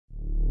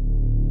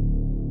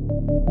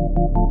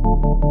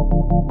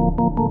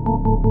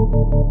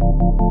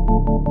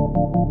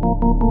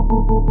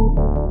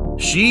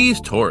She's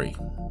Tori.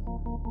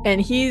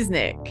 And he's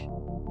Nick.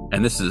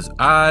 And this is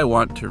I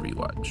Want to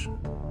Rewatch,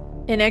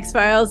 an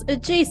X-Files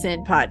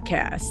adjacent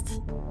podcast.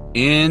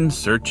 In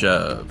search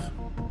of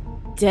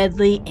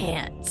deadly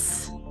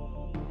ants.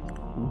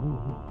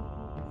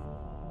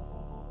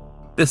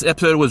 This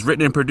episode was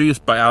written and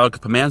produced by Alec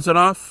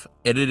Pomazanoff,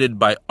 edited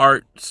by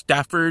Art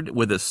Stafford,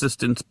 with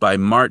assistance by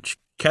March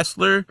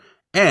Kessler,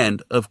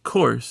 and, of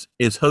course,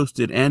 is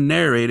hosted and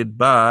narrated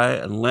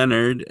by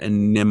Leonard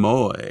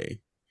Nimoy.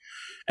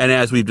 And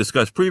as we've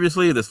discussed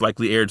previously, this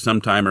likely aired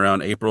sometime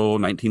around April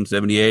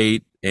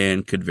 1978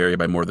 and could vary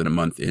by more than a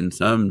month in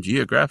some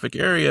geographic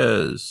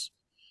areas.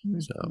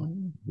 So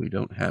we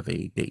don't have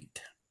a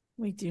date.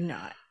 We do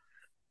not.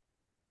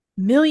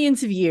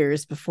 Millions of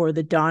years before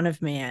the dawn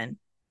of man,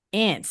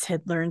 ants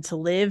had learned to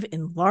live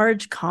in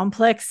large,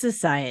 complex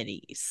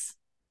societies.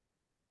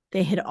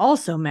 They had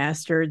also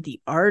mastered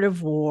the art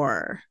of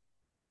war.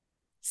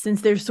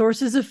 Since their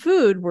sources of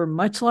food were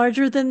much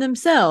larger than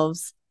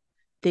themselves,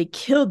 they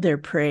killed their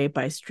prey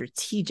by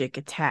strategic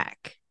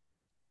attack.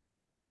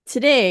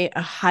 Today,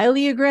 a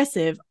highly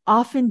aggressive,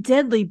 often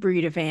deadly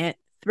breed of ant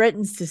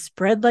threatens to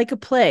spread like a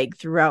plague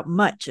throughout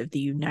much of the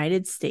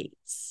United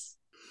States.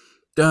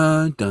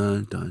 Dun,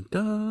 dun, dun,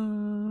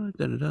 dun,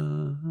 dun, dun,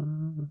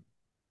 dun.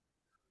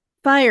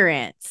 Fire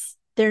ants.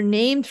 They're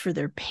named for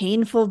their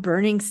painful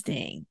burning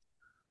sting.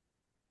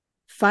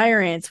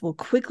 Fire ants will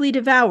quickly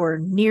devour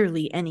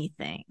nearly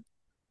anything.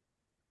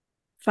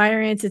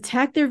 Fire ants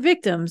attack their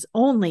victims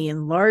only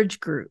in large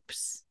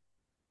groups.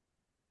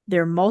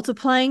 They're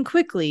multiplying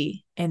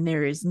quickly, and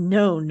there is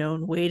no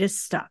known way to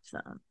stop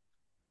them.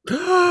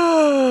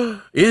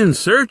 In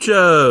search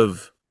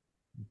of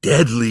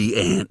deadly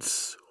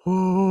ants.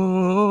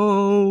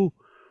 Oh.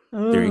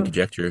 They're in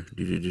conjecture.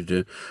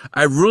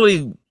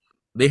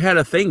 They had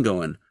a thing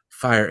going.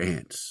 Fire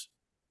ants.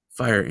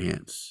 Fire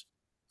ants.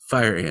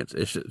 Fire ants.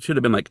 It should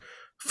have been like,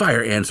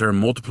 fire ants are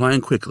multiplying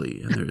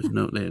quickly. And there's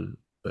no,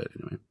 but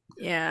anyway.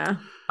 Yeah.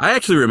 I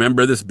actually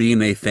remember this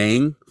being a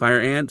thing, fire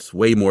ants,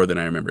 way more than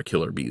I remember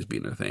killer bees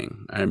being a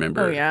thing. I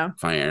remember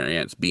fire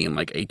ants being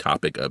like a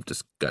topic of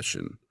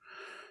discussion.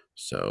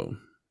 So,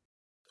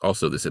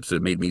 also this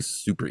episode made me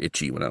super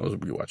itchy when I was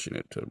rewatching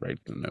it to write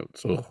the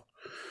notes. Oh.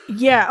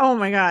 Yeah, oh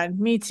my God,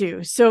 me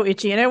too. So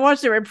itchy. And I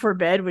watched it right before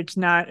bed, which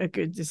not a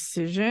good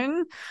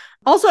decision.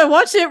 Also, I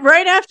watched it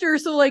right after.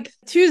 So like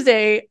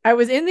Tuesday, I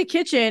was in the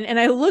kitchen and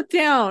I looked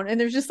down and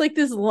there's just like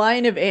this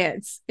line of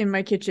ants in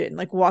my kitchen,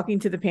 like walking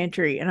to the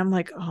pantry. And I'm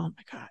like, oh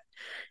my God.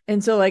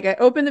 And so like I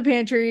opened the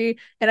pantry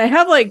and I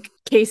have like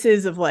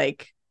cases of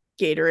like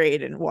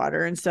Gatorade and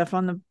water and stuff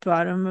on the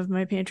bottom of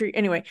my pantry.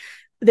 Anyway,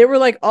 they were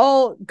like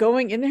all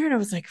going in there and I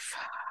was like,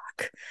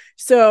 fuck.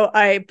 So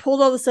I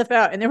pulled all the stuff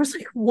out and there was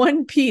like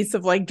one piece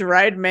of like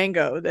dried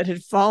mango that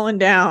had fallen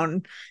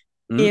down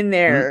in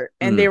there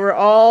and they were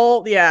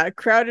all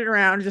crowded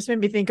around. It just made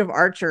me think of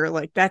Archer,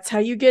 like that's how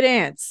you get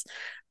ants.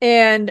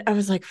 And I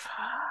was like,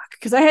 fuck,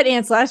 because I had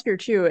ants last year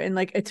too, and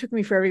like it took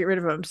me forever to get rid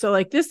of them. So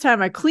like this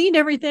time I cleaned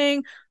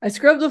everything, I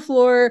scrubbed the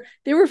floor.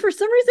 They were for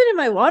some reason in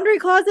my laundry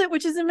closet,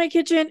 which is in my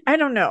kitchen. I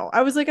don't know,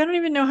 I was like, I don't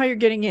even know how you're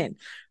getting in,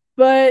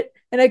 and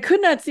I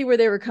could not see where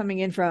they were coming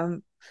in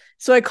from.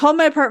 So I called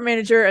my apartment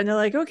manager and they're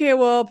like, okay,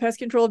 well, pest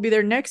control will be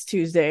there next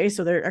Tuesday.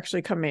 So they're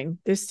actually coming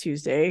this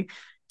Tuesday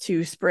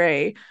to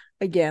spray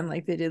again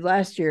like they did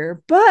last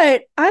year.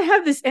 But I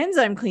have this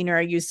enzyme cleaner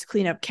I use to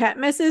clean up cat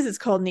messes. It's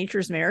called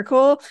Nature's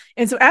Miracle.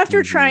 And so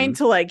after trying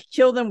to like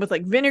kill them with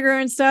like vinegar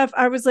and stuff,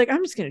 I was like,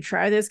 I'm just going to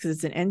try this because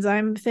it's an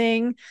enzyme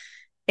thing.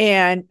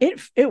 And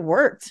it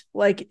worked.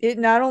 Like it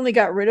not only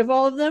got rid of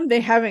all of them,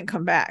 they haven't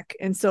come back.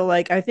 And so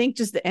like I think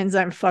just the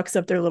enzyme fucks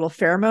up their little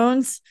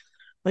pheromones,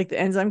 like the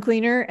enzyme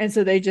cleaner, and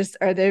so they just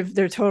are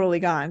they're totally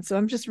gone. So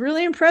I'm just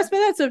really impressed by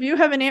that. So if you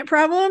have an ant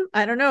problem,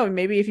 I don't know,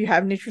 maybe if you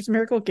have Nature's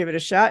Miracle, give it a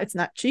shot. It's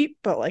not cheap,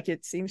 but like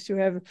it seems to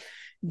have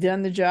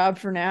done the job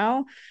for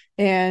now.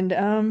 And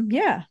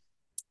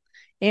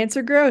ants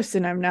are gross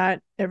and I'm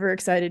not ever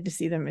excited to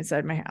see them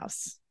inside my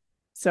house.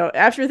 So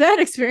after that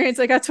experience,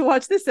 I got to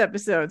watch this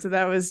episode, so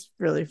that was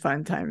really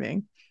fun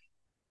timing.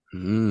 I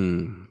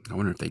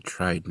wonder if they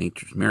tried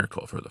Nature's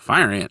Miracle for the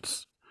fire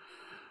ants.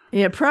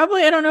 Yeah,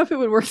 probably. I don't know if it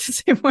would work the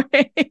same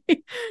way.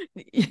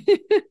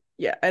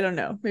 Yeah, I don't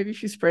know. Maybe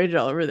if you sprayed it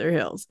all over their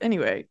hills.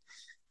 Anyway.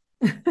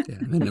 Yeah,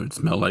 and then it would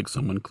smell like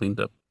someone cleaned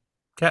up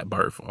cat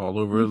barf all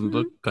over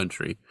the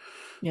country.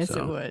 Yes,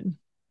 it would.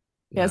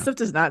 Yeah, stuff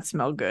does not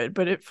smell good,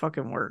 but it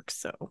fucking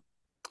works.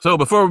 So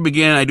before we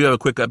begin, I do have a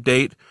quick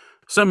update.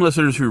 Some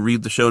listeners who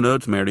read the show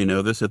notes may already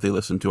know this if they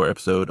listened to our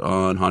episode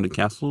on haunted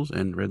castles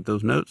and read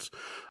those notes.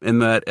 In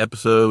that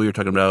episode, we were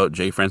talking about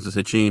J. Francis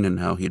Hitching and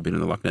how he had been in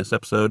the Loch Ness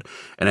episode.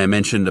 And I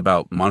mentioned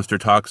about Monster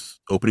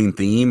Talk's opening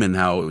theme and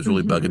how it was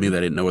really bugging me that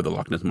I didn't know where the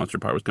Loch Ness Monster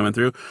part was coming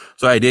through.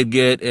 So I did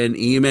get an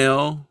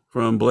email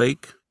from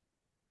Blake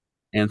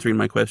answering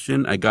my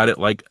question. I got it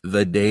like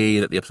the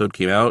day that the episode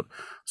came out.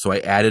 So I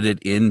added it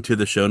into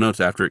the show notes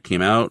after it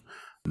came out.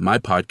 My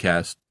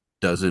podcast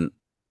doesn't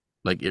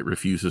like it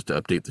refuses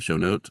to update the show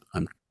notes,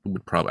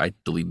 I'd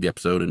delete the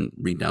episode and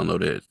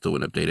re-download it. It still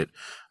wouldn't update it.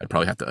 I'd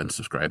probably have to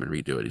unsubscribe and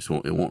redo it.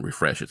 It won't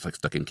refresh. It's like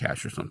stuck in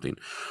cache or something.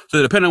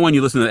 So depending on when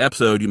you listen to the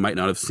episode, you might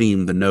not have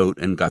seen the note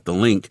and got the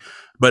link,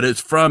 but it's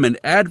from an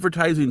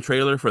advertising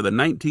trailer for the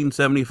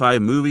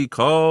 1975 movie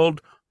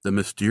called The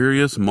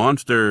Mysterious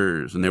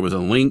Monsters. And there was a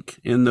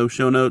link in those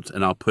show notes,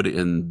 and I'll put it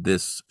in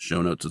this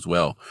show notes as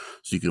well.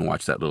 So you can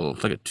watch that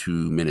it's like a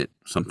 2-minute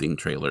something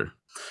trailer.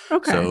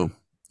 Okay. So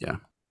yeah,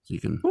 so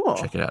you can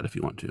check it out if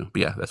you want to.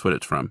 But yeah, that's what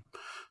it's from.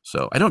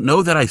 So I don't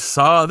know that I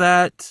saw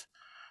that,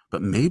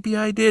 but maybe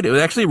I did. It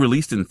was actually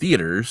released in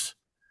theaters.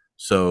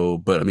 So,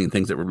 but I mean,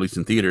 things that were released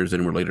in theaters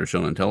and were later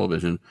shown on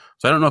television.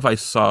 So I don't know if I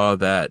saw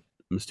that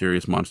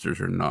Mysterious Monsters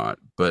or not,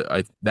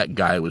 but that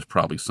guy was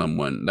probably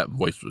someone, that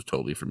voice was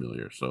totally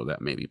familiar. So that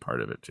may be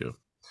part of it too.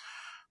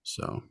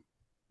 So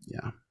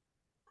yeah.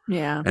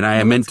 Yeah. And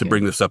I meant to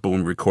bring this up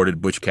when we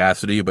recorded Butch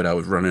Cassidy, but I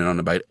was running on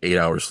about 8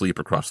 hours sleep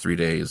across 3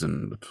 days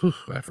and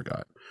I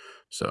forgot.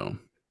 So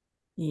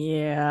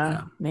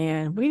yeah,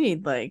 man, we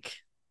need like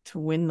to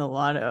win the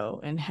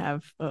lotto and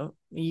have a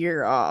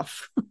year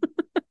off.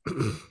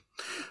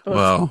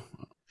 Well,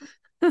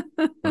 I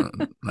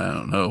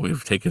don't know.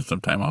 We've taken some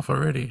time off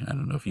already. I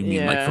don't know if you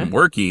mean like from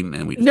working,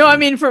 and I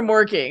mean from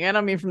working. I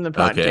don't mean from the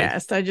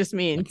podcast. Okay. I just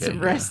mean to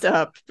rest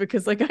up,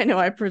 because like I know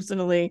I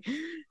personally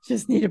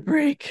just need a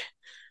break.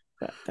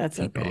 But that's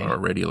People okay. are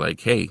already like,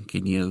 hey,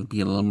 can you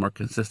be a little more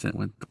consistent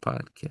with the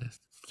podcast?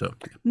 So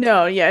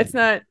no, it's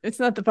not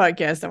the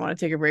podcast I want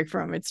to take a break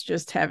from. It's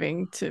just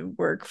having to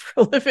work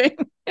for a living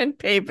and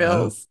pay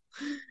bills.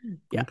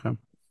 Yeah. Okay.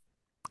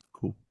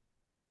 Cool.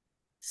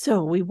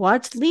 So we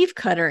watched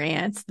leafcutter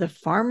ants, the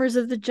farmers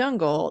of the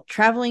jungle,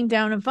 traveling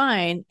down a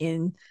vine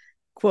in,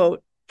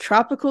 quote,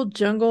 tropical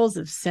jungles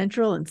of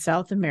Central and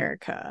South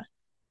America,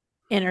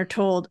 and are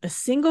told a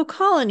single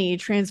colony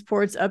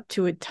transports up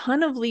to a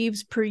ton of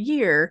leaves per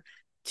year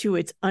to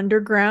its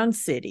underground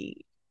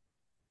city.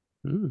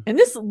 And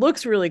this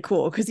looks really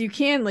cool because you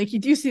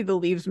do see the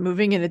leaves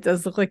moving, and it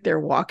does look like they're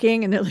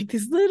walking, and they're like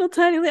these little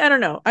tiny I don't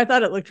know. I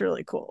thought it looked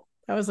really cool.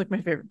 That was like my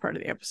favorite part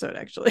of the episode,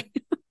 actually.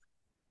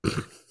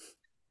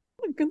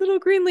 Little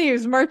green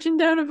leaves marching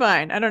down a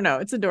vine. I don't know.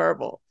 It's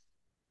adorable.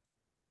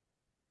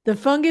 The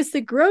fungus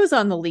that grows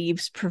on the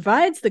leaves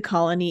provides the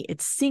colony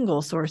its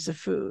single source of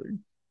food.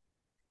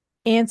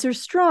 Ants are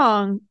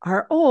strong,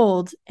 are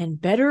old, and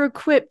better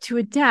equipped to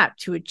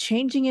adapt to a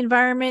changing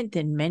environment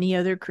than many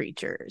other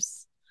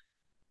creatures.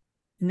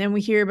 And then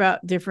we hear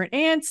about different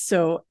ants.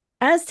 So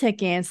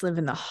Aztec ants live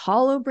in the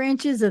hollow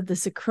branches of the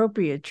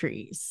Cecropia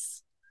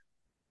trees.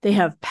 They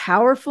have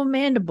powerful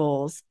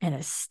mandibles and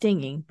a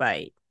stinging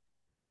bite.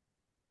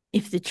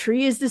 If the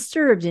tree is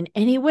disturbed in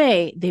any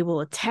way, they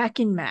will attack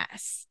in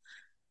mass,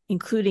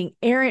 including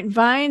errant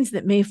vines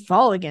that may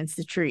fall against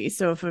the tree.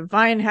 So if a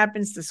vine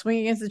happens to swing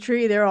against the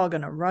tree, they're all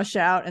going to rush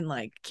out and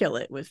like kill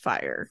it with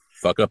fire.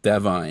 Fuck up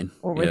that vine.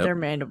 Or with their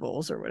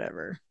mandibles or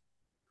whatever.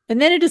 And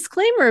then a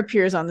disclaimer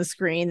appears on the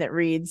screen that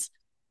reads,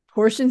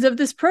 portions of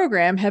this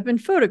program have been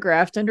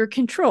photographed under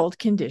controlled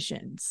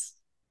conditions.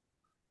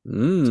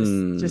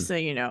 Just so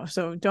you know.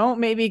 So don't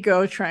maybe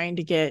go trying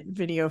to get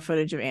video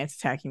footage of ants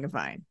attacking a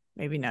vine.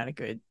 Maybe not a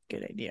good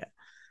idea.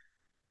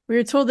 We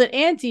are told that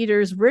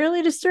anteaters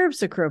rarely disturb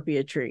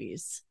Cecropia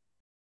trees.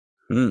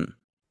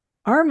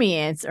 Army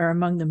ants are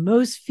among the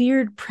most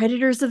feared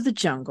predators of the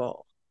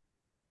jungle.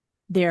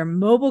 They are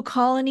mobile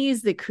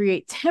colonies that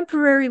create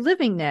temporary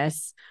living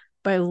nests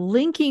by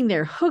linking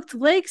their hooked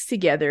legs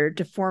together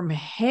to form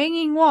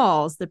hanging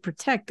walls that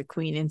protect the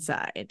queen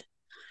inside,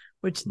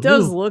 which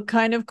does look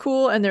kind of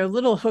cool. And their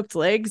little hooked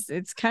legs,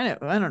 it's kind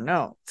of, I don't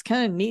know, it's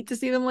kind of neat to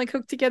see them like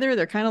hooked together.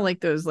 They're kind of like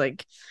those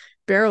like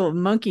barrel of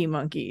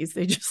monkeys.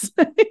 They just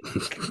like,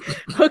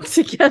 hook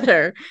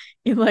together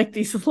in like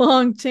these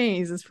long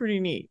chains. It's pretty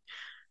neat.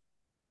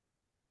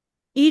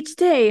 Each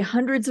day,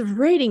 hundreds of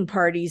raiding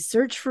parties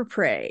search for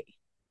prey.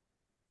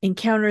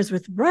 Encounters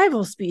with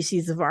rival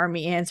species of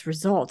army ants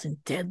result in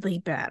deadly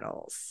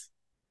battles.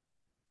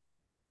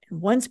 And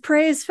once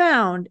prey is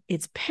found,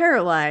 it's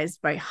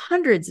paralyzed by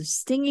hundreds of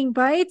stinging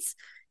bites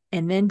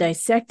and then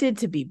dissected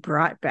to be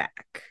brought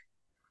back.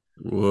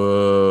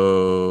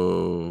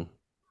 Whoa.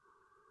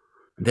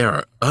 There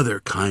are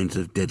other kinds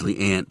of deadly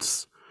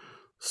ants.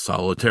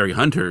 Solitary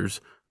hunters,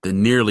 the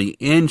nearly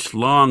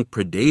inch-long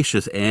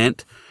predaceous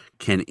ant,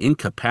 can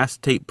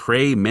incapacitate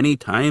prey many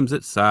times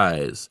its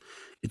size.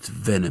 Its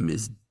venom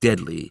is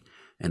deadly,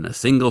 and a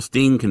single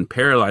sting can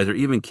paralyze or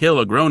even kill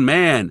a grown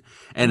man.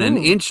 And an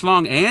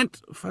inch-long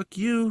ant? Fuck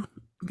you.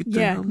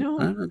 No.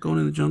 I'm not going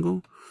in the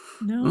jungle.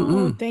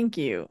 No, thank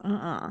you.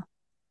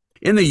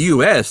 In the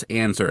U.S.,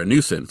 ants are a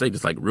nuisance. They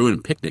just like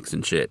ruin picnics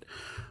and shit.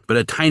 But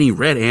a tiny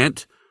red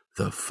ant,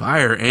 the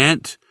fire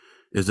ant,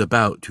 is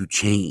about to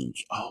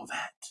change all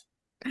that.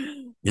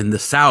 In the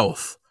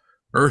South,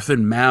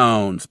 earthen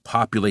mounds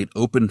populate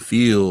open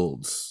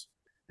fields,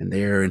 and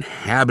they are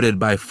inhabited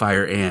by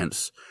fire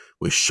ants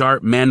with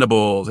sharp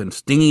mandibles and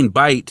stinging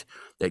bite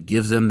that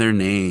gives them their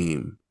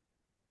name.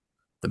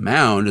 The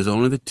mound is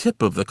only the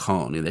tip of the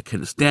colony that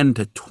can extend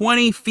to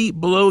 20 feet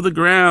below the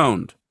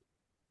ground.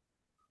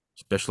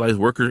 Specialized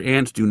worker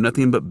ants do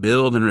nothing but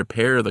build and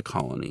repair the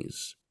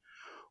colonies.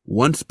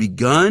 Once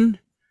begun,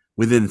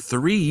 within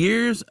 3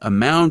 years, a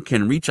mound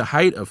can reach a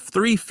height of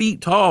 3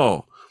 feet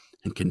tall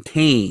and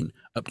contain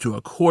up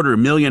to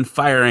 250,000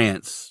 fire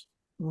ants.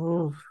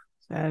 Ooh,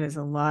 that is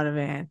a lot of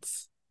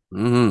ants.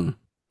 Mm-hmm.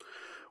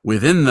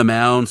 Within the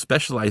mound,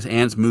 specialized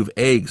ants move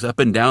eggs up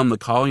and down the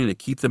colony to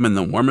keep them in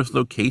the warmest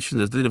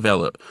locations as they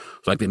develop.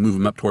 It's like they move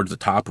them up towards the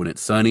top when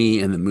it's sunny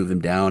and then move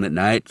them down at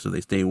night so they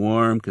stay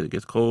warm because it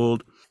gets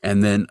cold.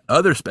 And then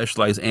other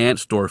specialized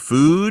ants store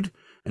food,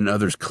 and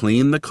others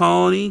clean the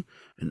colony,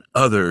 and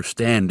others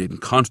stand in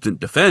constant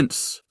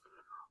defense.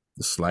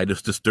 The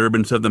slightest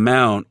disturbance of the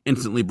mound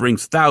instantly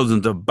brings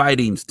thousands of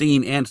biting,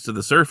 stinging ants to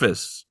the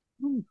surface.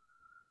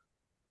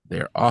 They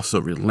are also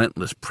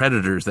relentless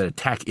predators that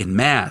attack in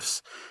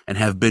mass and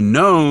have been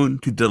known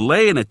to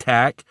delay an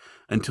attack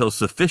until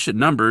sufficient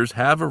numbers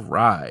have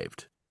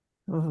arrived.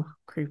 Oh,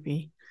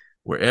 creepy.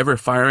 Wherever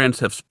fire ants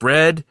have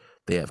spread,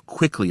 they have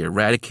quickly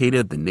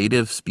eradicated the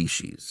native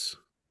species.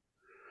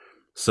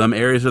 Some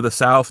areas of the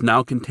South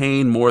now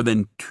contain more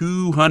than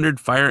 200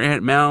 fire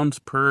ant mounds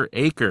per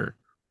acre.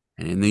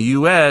 And in the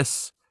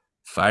U.S.,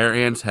 fire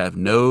ants have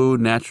no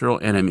natural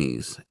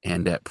enemies,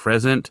 and at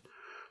present,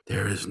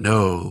 there is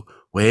no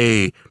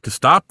way to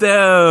stop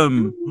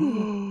them.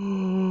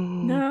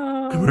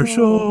 No.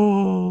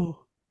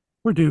 Commercial.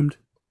 We're doomed.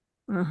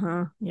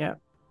 Yeah.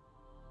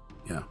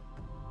 Yeah.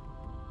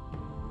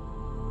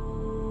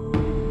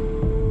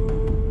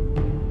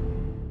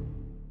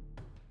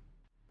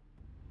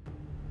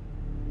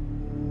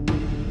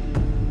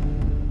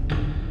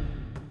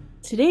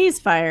 Today's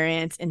fire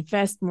ants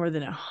infest more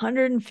than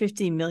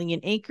 150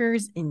 million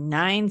acres in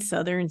 9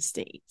 southern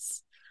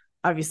states.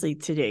 Obviously,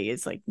 today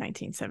is like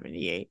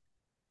 1978.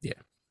 Yeah.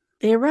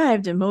 They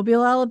arrived in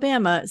Mobile,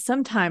 Alabama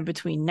sometime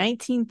between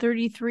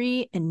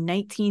 1933 and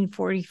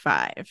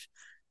 1945,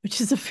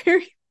 which is a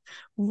very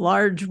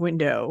large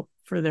window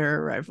for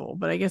their arrival.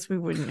 But I guess we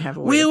wouldn't have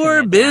a way We to pin were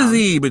it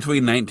busy down.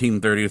 between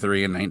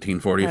 1933 and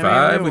 1945.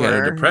 I mean, we had a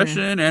were.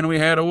 depression and we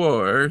had a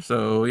war.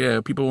 So,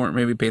 yeah, people weren't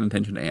maybe paying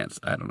attention to ants.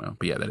 I don't know.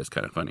 But yeah, that is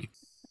kind of funny.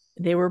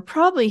 They were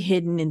probably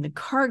hidden in the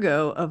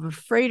cargo of a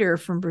freighter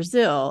from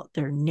Brazil,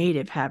 their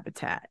native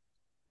habitat.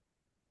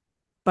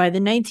 By the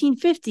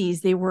 1950s,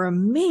 they were a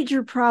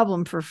major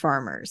problem for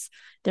farmers,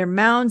 their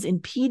mounds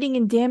impeding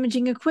and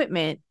damaging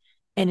equipment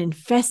and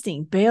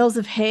infesting bales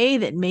of hay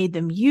that made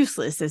them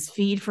useless as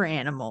feed for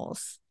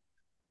animals.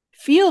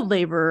 Field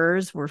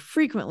laborers were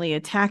frequently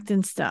attacked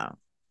and stung,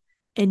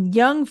 and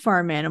young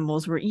farm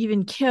animals were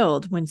even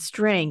killed when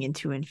straying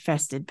into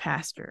infested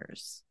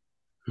pastures.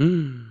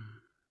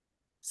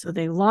 So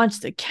they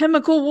launched a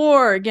chemical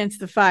war against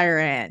the fire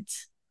ant.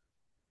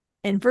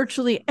 And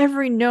virtually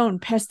every known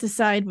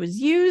pesticide was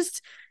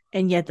used,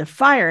 and yet the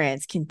fire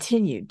ants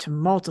continued to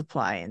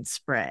multiply and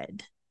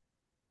spread.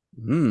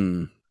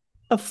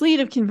 A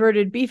fleet of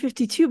converted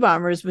B-52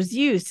 bombers was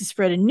used to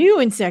spread a new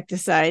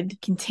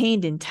insecticide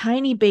contained in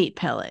tiny bait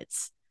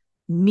pellets,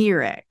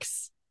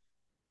 Mirex.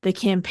 The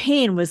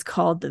campaign was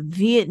called the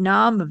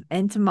Vietnam of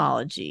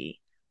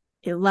Entomology.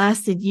 It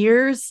lasted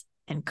years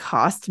and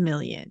cost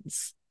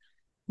millions.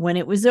 When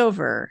it was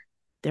over,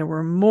 there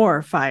were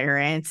more fire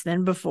ants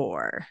than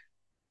before.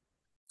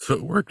 So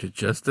it worked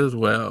just as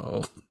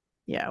well.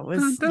 Yeah, it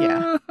was.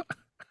 Yeah.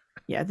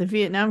 Yeah, the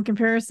Vietnam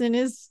comparison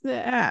is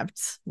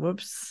apt.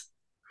 Whoops.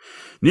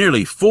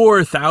 Nearly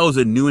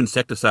 4,000 new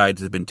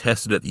insecticides have been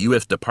tested at the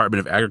U.S. Department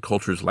of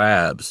Agriculture's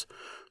labs.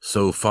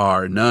 So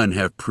far, none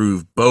have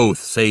proved both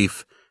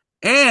safe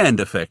and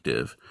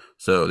effective.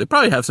 So they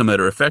probably have some that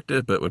are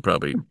effective, but would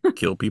probably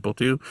kill people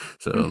too.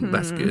 So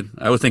that's good.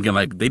 I was thinking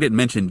like they didn't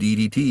mention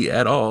DDT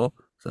at all.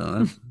 So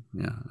that's,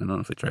 yeah, I don't know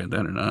if they tried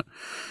that or not.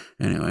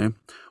 Anyway,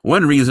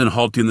 one reason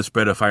halting the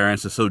spread of fire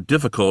ants is so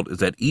difficult is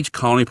that each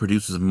colony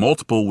produces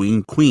multiple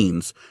winged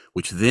queens,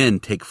 which then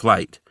take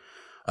flight.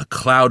 A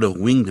cloud of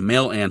winged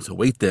male ants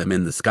await them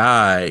in the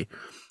sky.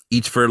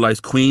 Each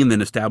fertilized queen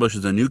then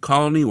establishes a new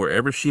colony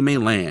wherever she may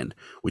land,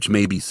 which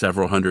may be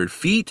several hundred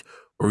feet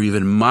or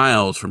even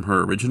miles from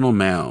her original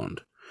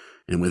mound.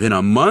 And within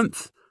a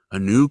month, a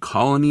new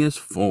colony is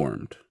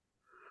formed.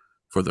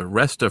 For the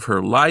rest of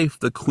her life,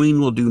 the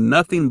queen will do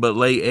nothing but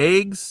lay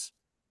eggs.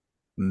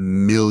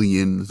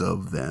 Millions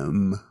of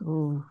them.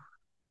 Ooh.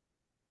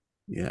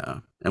 Yeah.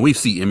 And we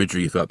see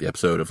imagery throughout the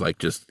episode of like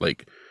just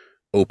like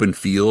open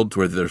fields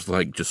where there's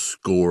like just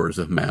scores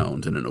of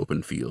mounds in an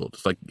open field.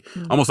 It's like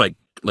almost like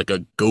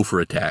a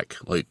gopher attack,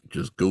 like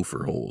just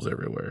gopher holes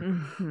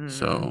everywhere.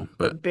 So,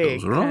 but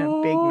big, those are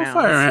all big mounds.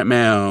 fire ant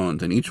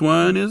mounds, and each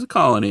one is a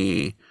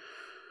colony.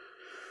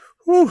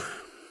 Whew.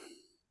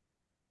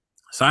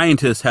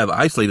 Scientists have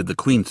isolated the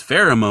queen's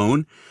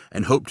pheromone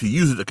and hope to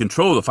use it to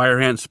control the fire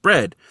ant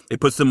spread. They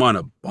put them on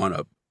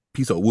a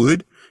piece of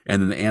wood,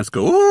 and then the ants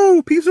go,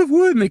 "Oh, piece of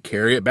wood," and they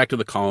carry it back to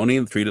the colony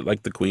and treat it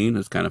like the queen.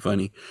 It's kind of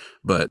funny,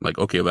 but like,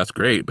 okay, well, that's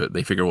great. But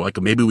they figure, well, like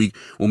maybe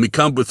when we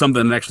come up with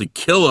something and actually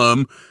kill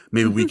them,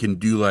 maybe we can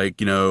do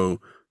like,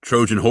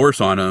 Trojan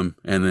horse on them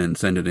and then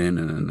send it in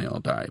and then they all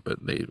die.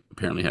 But they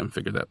apparently haven't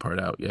figured that part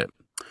out yet.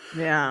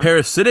 Yeah.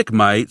 Parasitic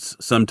mites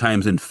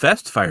sometimes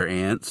infest fire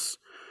ants,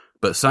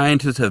 but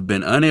scientists have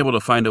been unable to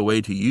find a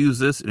way to use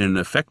this in an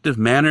effective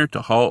manner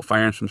to halt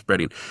fire ants from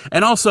spreading.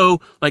 And also,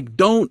 like,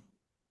 don't,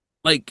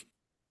 like,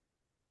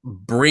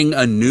 bring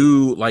a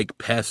new, like,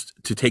 pest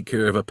to take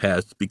care of a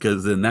pest,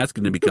 because then that's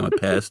going to become a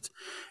pest.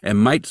 And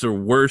mites are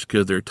worse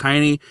because they're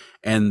tiny.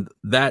 And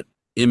that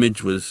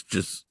image was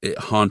just, it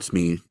haunts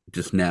me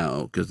just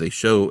now because they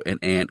show an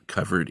ant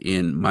covered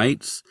in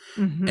mites,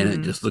 and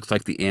it just looks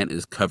like the ant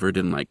is covered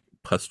in, like,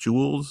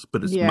 pustules,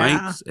 but it's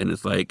mites. And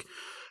it's like,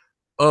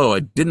 oh,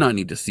 I did not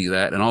need to see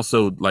that. And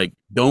also, like,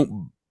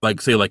 don't, like,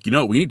 say, like, you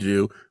know what we need to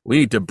do? We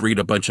need to breed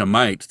a bunch of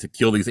mites to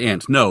kill these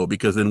ants. No,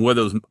 because then what are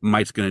those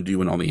mites going to do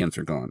when all the ants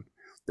are gone?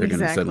 They're going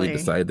to suddenly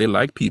decide they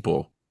like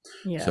people.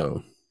 Yeah.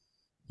 So,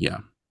 yeah.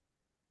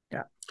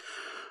 Yeah.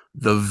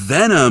 The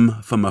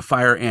venom from a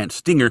fire ant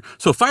stinger.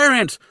 So fire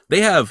ants,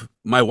 they have,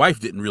 my wife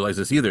didn't realize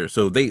this either.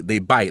 So they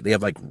bite. They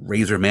have, like,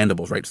 razor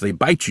mandibles, right? So they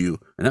bite you,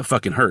 and that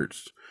fucking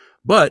hurts.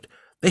 But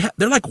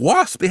they're like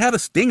wasps. They have a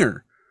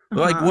stinger. They're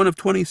like one of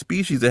 20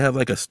 species that have,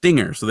 like, a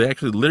stinger. So they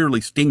actually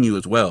literally sting you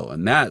as well.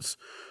 And that's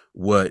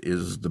what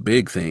is the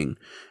big thing.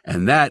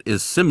 And that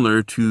is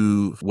similar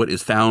to what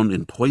is found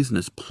in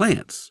poisonous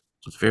plants.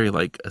 So it's very,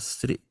 like,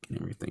 acidic and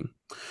everything.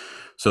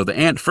 So the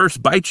ant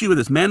first bites you with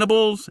its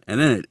mandibles, and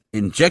then it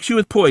injects you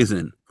with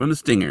poison from the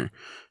stinger.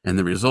 And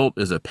the result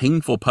is a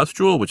painful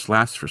pustule, which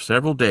lasts for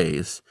several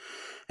days.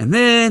 And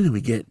then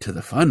we get to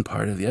the fun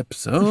part of the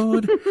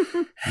episode,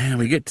 and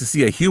we get to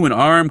see a human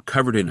arm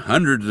covered in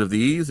hundreds of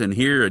these, and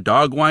hear a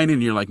dog whining,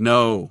 and you're like,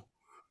 no.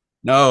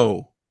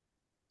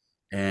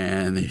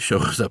 And they show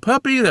us a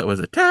puppy that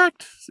was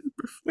attacked.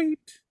 Super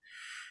sweet.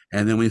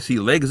 And then we see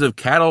legs of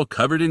cattle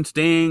covered in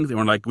stings, and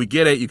we're like, we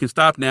get it. You can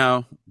stop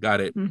now. Got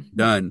it.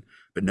 Done.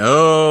 But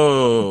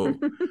no.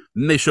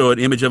 Then they show an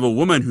image of a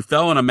woman who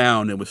fell on a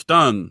mound and was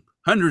stung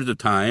hundreds of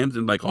times,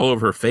 and, like, all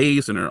over her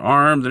face and her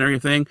arms and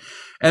everything.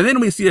 And then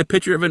we see a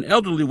picture of an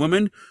elderly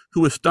woman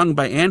who was stung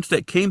by ants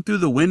that came through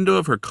the window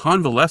of her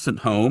convalescent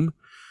home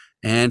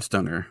and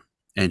stung her.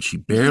 And she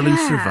barely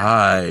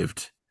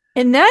survived.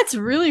 And that's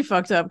really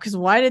fucked up, because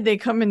why did they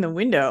come in the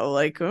window?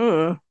 Like,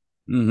 oh.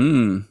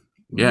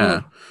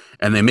 Yeah.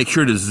 And they make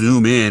sure to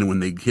zoom in when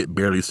they hit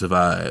barely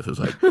survive. It's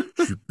like,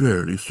 she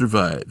barely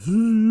survived.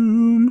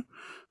 Zoom.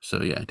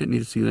 So, yeah, I didn't need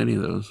to see any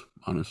of those,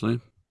 honestly.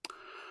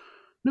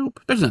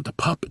 Nope. There's not the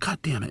pup.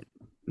 God damn it,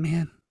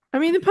 man. I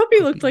mean, the puppy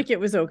looked like it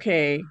was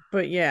okay,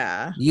 but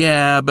yeah.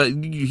 Yeah,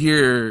 but you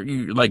hear,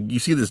 you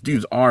see this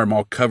dude's arm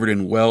all covered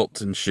in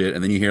welts and shit,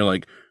 and then you hear,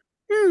 like,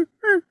 and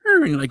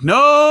you're like,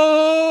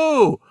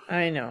 no!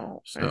 I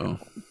know. So,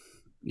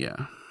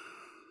 yeah.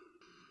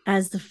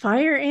 As the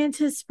fire ant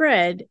has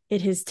spread,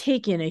 it has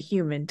taken a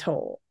human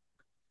toll.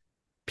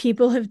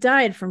 People have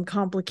died from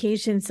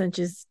complications such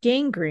as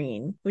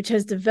gangrene, which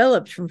has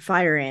developed from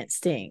fire ant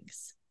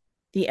stings.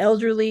 The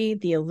elderly,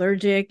 the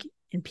allergic,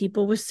 and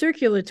people with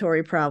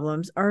circulatory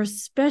problems are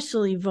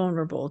especially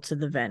vulnerable to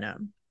the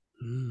venom.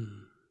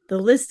 The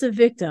list of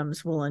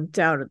victims will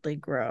undoubtedly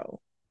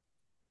grow.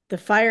 The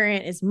fire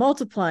ant is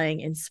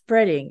multiplying and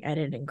spreading at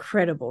an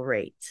incredible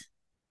rate.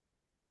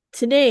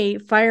 Today,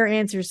 fire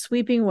ants are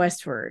sweeping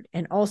westward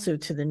and also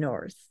to the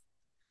north.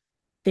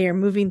 They are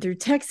moving through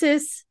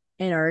Texas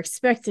and are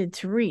expected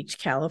to reach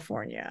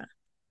California.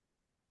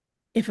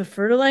 If a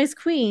fertilized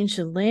queen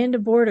should land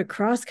aboard a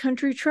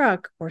cross-country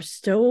truck or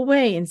stow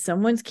away in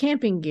someone's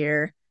camping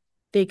gear,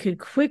 they could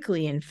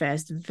quickly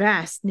infest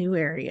vast new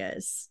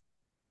areas.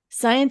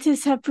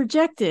 Scientists have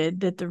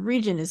projected that the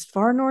region as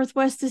far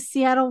northwest as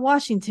Seattle,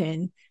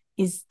 Washington,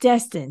 is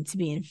destined to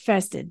be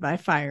infested by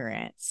fire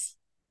ants.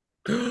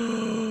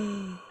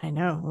 I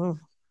know.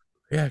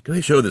 Yeah, because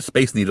they show the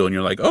Space Needle, and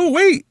you're like, oh,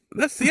 wait,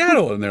 that's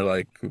Seattle. And they're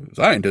like,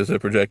 scientists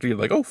have projected. You're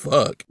like, oh,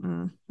 fuck.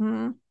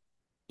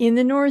 In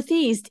the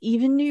Northeast,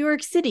 even New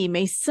York City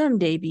may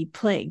someday be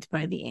plagued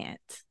by the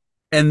ant.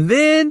 And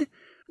then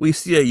we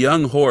see a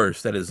young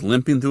horse that is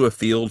limping through a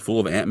field full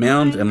of ant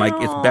mounds, and, like,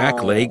 its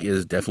back leg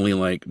is definitely,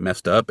 like,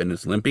 messed up and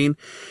it's limping.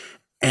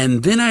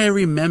 And then I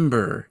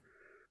remember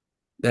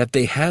that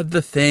they had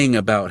the thing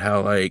about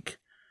how, like,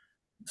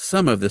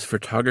 some of this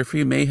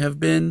photography may have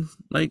been,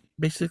 like,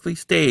 basically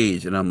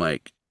staged. And I'm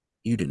like,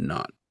 you did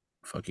not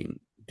fucking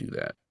do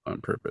that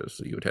on purpose.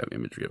 So you would have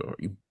imagery of a horse.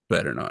 You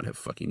better not have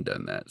fucking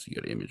done that. So you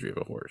got imagery of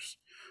a horse.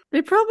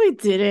 They probably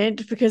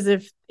didn't, because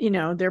if,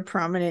 they're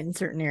prominent in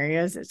certain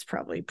areas, it's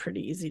probably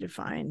pretty easy to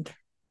find.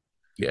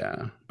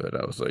 Yeah, but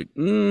I was like,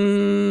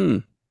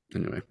 anyway.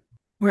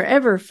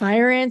 Wherever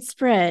fire ants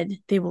spread,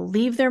 they will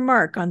leave their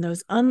mark on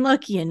those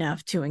unlucky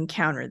enough to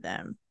encounter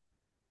them.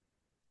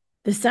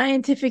 The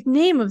scientific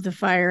name of the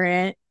fire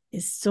ant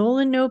is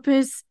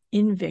Solenopus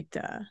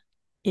invicta.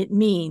 It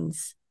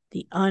means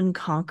the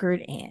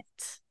unconquered ant.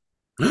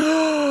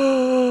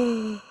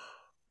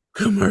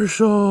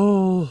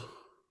 Commercial.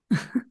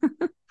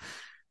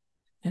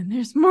 And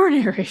there's more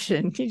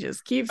narration. He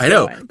just keeps I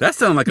know. going. That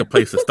sounds like a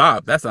place to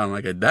stop. That sounds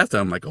like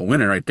a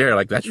winner right there.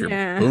 Like, that's your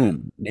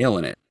boom,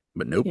 nailing it.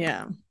 But nope.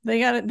 Yeah. They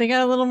got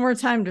a little more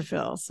time to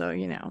fill, so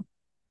you know.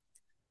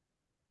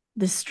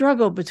 The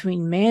struggle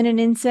between man and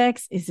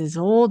insects is as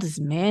old as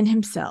man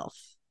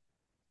himself.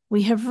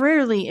 We have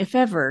rarely, if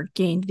ever,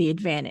 gained the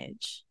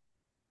advantage.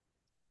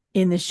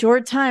 In the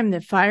short time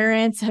that fire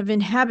ants have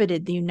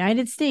inhabited the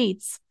United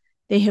States,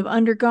 they have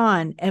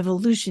undergone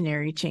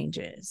evolutionary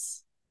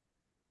changes.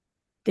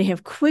 They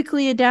have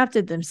quickly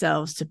adapted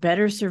themselves to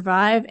better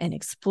survive and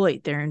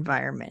exploit their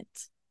environment.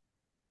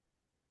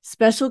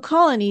 Special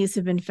colonies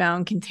have been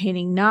found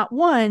containing not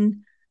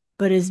one,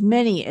 but as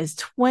many as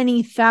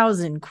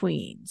 20,000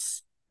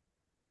 queens.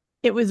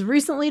 It was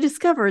recently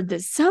discovered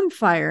that some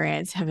fire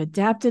ants have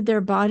adapted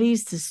their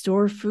bodies to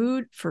store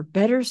food for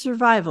better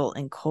survival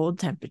in cold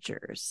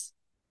temperatures.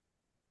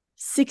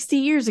 60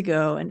 years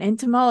ago, an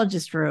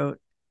entomologist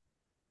wrote,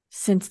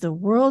 "Since the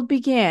world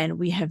began,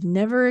 we have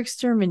never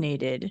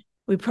exterminated,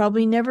 we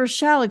probably never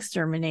shall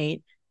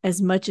exterminate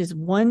as much as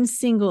one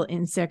single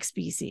insect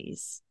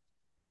species.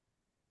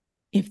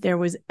 If there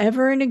was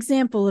ever an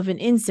example of an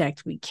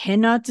insect we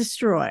cannot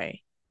destroy,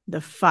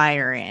 the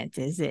fire ant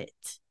is it."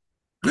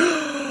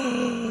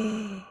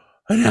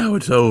 And now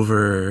it's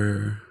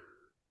over.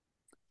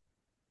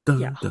 Dun,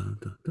 Yeah. dun,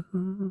 dun,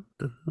 dun,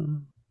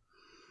 dun.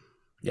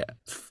 Yeah.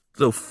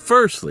 So,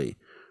 firstly,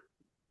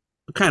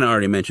 I kind of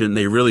already mentioned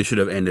they really should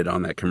have ended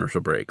on that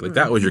commercial break. Like,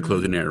 that was your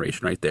closing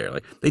narration right there.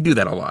 Like, they do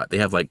that a lot. They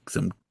have, like,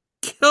 some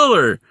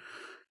killer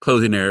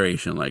closing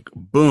narration, like,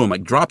 boom,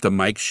 like, drop the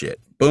mic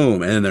shit.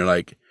 Boom. And then they're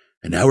like,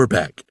 and now we're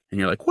back. And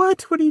you're like,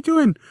 what? What are you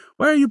doing?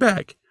 Why are you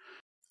back?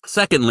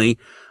 Secondly,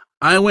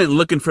 I went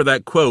looking for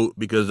that quote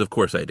because, of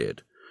course, I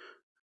did.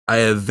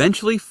 I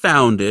eventually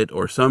found it,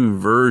 or some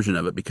version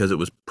of it, because it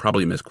was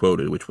probably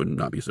misquoted, which would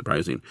not be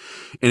surprising,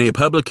 in a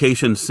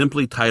publication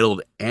simply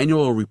titled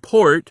Annual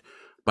Report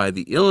by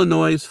the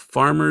Illinois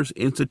Farmers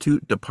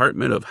Institute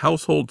Department of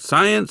Household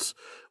Science,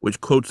 which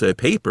quotes a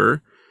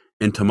paper,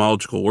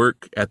 Entomological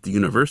Work at the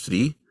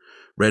University,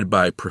 read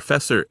by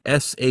Professor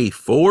S.A.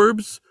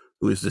 Forbes,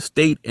 who is the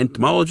state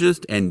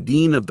entomologist and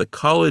dean of the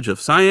College of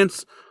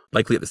Science,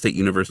 likely at the State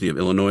University of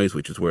Illinois,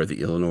 which is where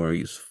the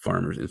Illinois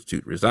Farmers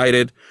Institute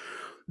resided.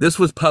 This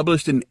was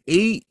published in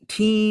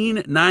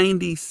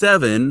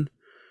 1897,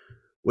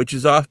 which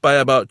is off by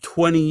about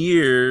 20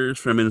 years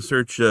from In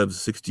Search of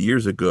 60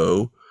 years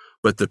ago.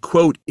 But the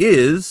quote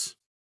is,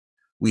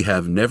 "We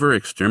have never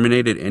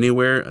exterminated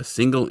anywhere a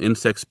single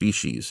insect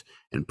species,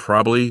 and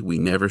probably we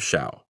never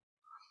shall."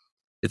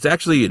 It's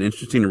actually an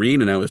interesting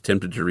read, and I was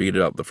tempted to read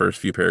out the first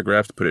few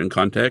paragraphs to put it in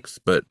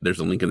context, but there's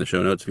a link in the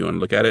show notes if you want to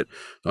look at it.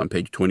 It's on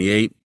page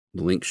 28.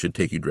 The link should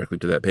take you directly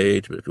to that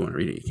page, but if you want to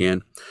read it, you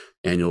can.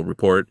 Annual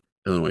Report,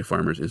 Illinois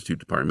Farmers Institute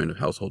Department of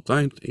Household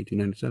Science,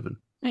 1897.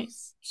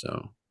 Nice.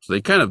 So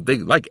they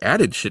like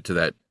added shit to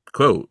that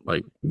quote,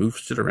 like moved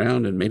shit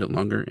around and made it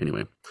longer.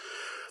 Anyway,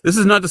 this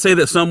is not to say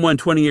that someone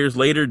 20 years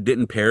later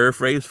didn't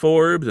paraphrase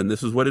Forbes, and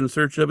this is what In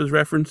Search Of is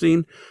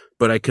referencing,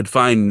 but I could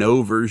find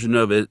no version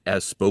of it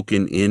as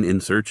spoken in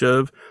Search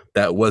Of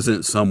that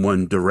wasn't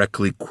someone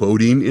directly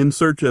quoting In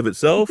Search Of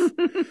itself.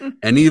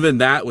 And even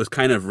that was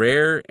kind of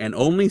rare and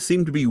only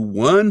seemed to be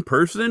one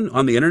person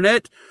on the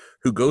internet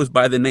who goes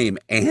by the name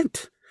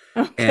Ant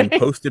and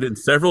posted in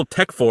several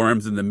tech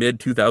forums in the mid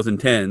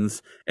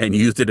 2010s and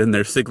used it in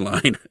their SIG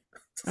line.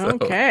 So,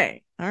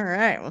 okay. All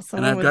right. Well,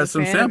 and I've got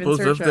some samples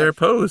of their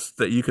posts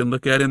that you can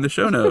look at in the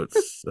show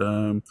notes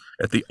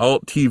at the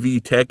Alt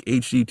TV Tech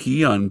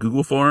HDT on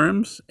Google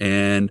Forums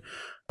and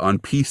on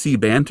PC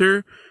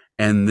Banter,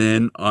 and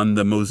then on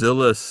the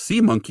Mozilla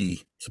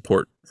SeaMonkey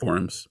support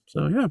forums.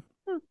 So, yeah.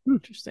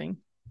 Interesting.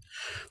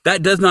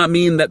 That does not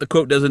mean that the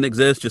quote doesn't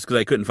exist just because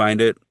I couldn't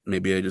find it.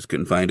 Maybe I just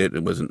couldn't find it.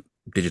 It wasn't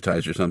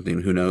digitized or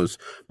something. Who knows?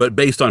 But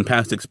based on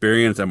past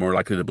experience, I'm more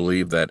likely to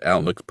believe that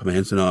Alex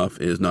Pomansanoff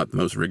is not the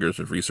most rigorous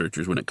of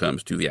researchers when it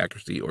comes to the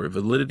accuracy or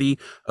validity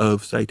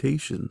of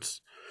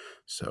citations.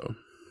 So,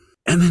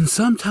 and then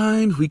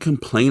sometimes we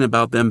complain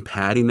about them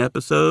padding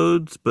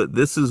episodes, but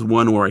this is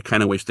one where I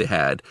kind of wish they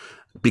had,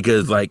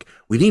 because like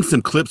we need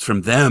some clips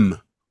from them,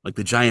 like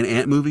the Giant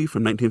Ant movie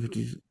from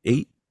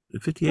 1958.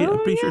 58, I'm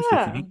pretty sure it's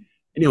 58.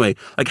 Anyway,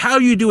 like how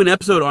do you do an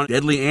episode on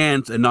deadly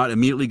ants and not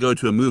immediately go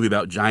to a movie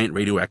about giant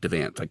radioactive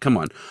ants? Like, come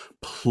on.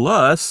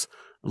 Plus,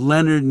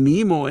 Leonard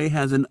Nimoy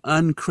has an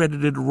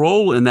uncredited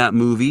role in that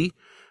movie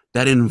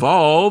that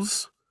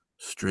involves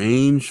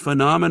strange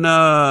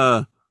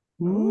phenomena.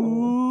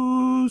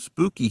 Ooh,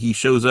 spooky. He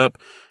shows up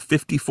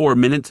 54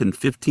 minutes and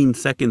 15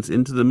 seconds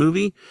into the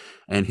movie,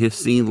 and his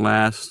scene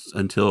lasts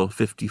until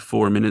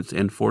 54 minutes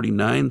and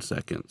 49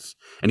 seconds.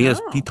 And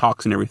he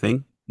talks and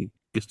everything.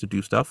 Gets to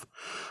do stuff.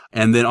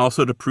 And then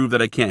also to prove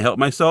that I can't help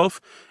myself,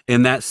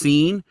 in that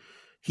scene,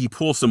 he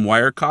pulls some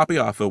wire copy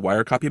off a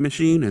wire copy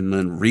machine and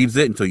then reads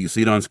it until you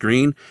see it on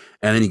screen.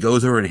 And then he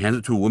goes over and hands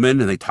it to a woman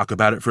and they talk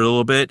about it for a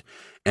little bit.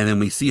 And then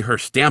we see her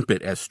stamp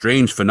it as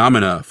strange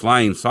phenomena,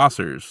 flying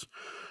saucers.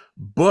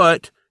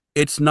 But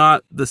it's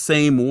not the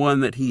same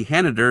one that he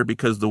handed her,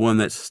 because the one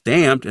that's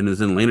stamped and is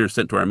then later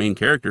sent to our main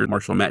character,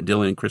 Marshall Matt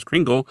Dillon and Chris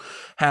Kringle,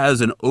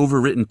 has an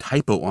overwritten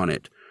typo on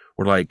it.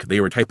 Or like they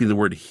were typing the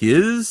word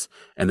his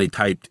and they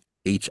typed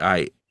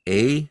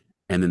HIA,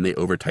 and then they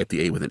overtyped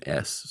the A with an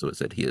S, so it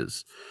said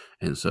his.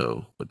 And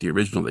so, but the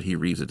original that he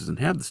reads, it doesn't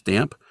have the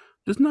stamp,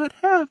 does not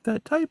have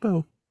that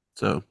typo.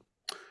 So,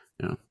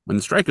 when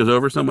the strike is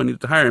over, someone needs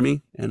to hire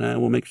me, and I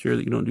will make sure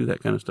that you don't do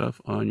that kind of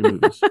stuff on your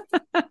movies.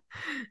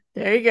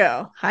 There you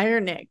go. Hire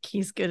Nick.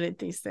 He's good at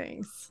these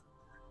things.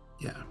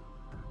 Yeah.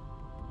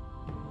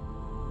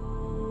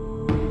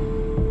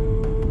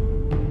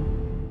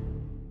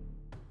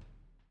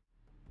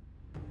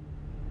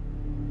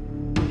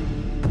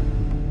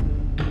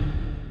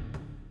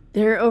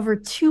 There are over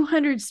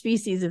 200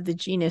 species of the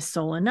genus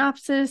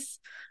Solenopsis,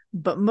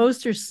 but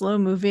most are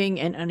slow-moving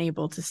and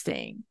unable to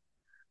sting.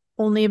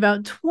 Only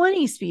about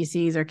 20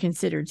 species are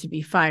considered to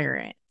be fire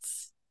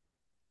ants.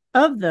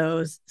 Of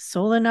those,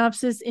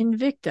 Solenopsis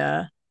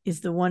invicta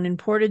is the one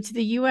imported to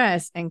the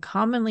U.S. and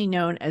commonly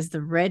known as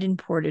the red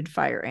imported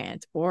fire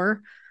ant,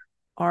 or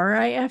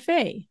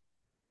RIFA.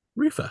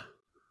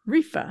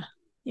 RIFA.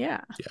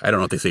 Yeah. I don't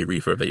know if they say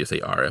RIFA or if they just say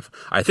RF.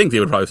 I think they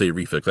would probably say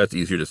RIFA because that's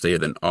easier to say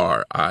than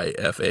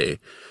RIFA.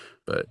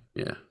 But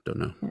yeah, don't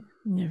know.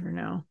 Never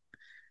know.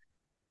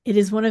 It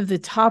is one of the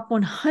top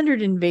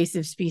 100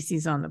 invasive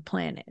species on the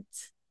planet.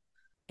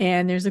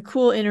 And there's a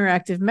cool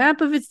interactive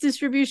map of its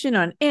distribution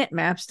on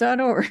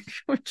antmaps.org.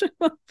 Which,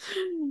 I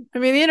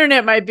mean, the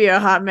internet might be a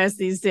hot mess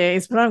these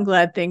days, but I'm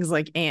glad things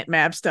like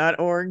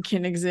antmaps.org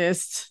can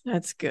exist.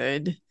 That's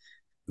good.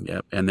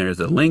 Yep, and there's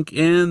a link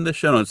in the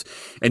show notes,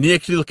 and you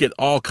actually look at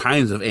all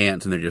kinds of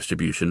ants and their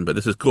distribution. But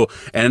this is cool,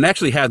 and it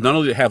actually has not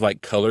only to have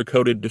like color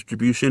coded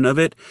distribution of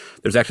it.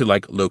 There's actually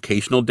like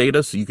locational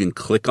data, so you can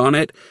click on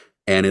it,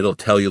 and it'll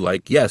tell you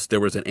like, yes, there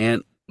was an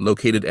ant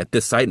located at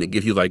this site, and it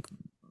gives you like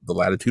the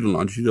latitude and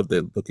longitude of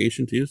the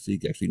location too, so you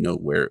can actually know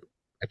where it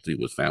actually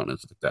was found and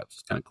stuff like that.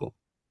 It's kind of cool.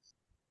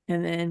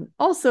 And then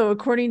also,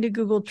 according to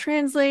Google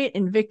Translate,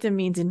 Invicta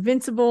means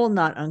invincible,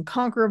 not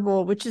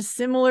unconquerable, which is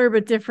similar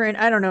but different.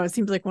 I don't know. It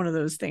seems like one of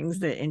those things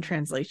that in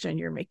translation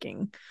you're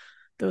making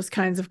those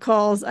kinds of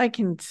calls. I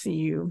can see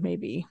you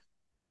maybe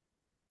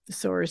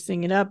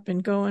thesaurusing it up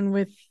and going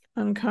with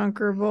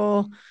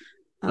unconquerable.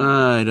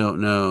 I don't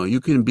know.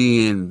 You can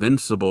be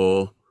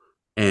invincible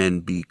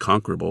and be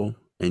conquerable,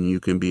 and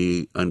you can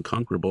be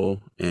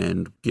unconquerable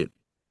and get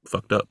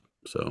fucked up.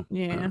 So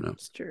yeah, I don't know.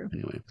 It's true.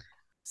 Anyway.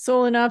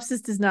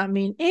 Solenopsis does not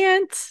mean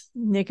ant.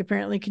 Nick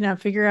apparently could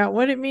not figure out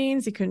what it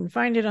means. He couldn't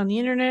find it on the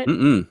internet.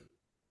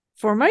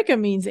 Formica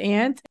means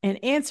ant, and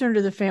ants are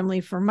under the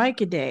family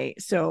Formicaceae.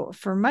 So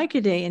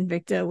Formicaceae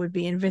invicta would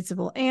be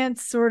invincible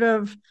ants, sort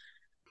of.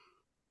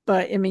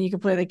 But I mean, you can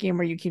play that game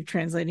where you keep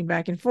translating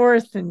back and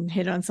forth and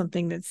hit on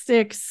something that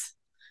sticks,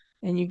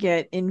 and you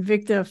get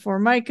Invicta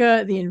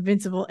Formica, the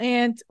invincible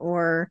ant,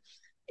 or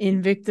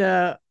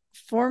Invicta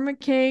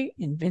Formicae,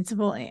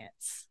 invincible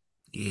ants.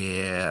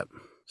 Yeah.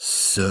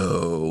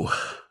 So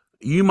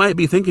you might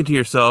be thinking to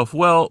yourself,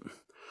 well,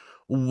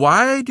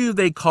 why do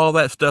they call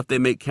that stuff they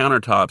make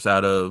countertops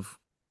out of?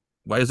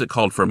 Why is it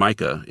called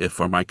Formica if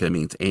Formica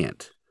means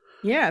ant?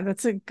 Yeah,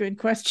 that's a good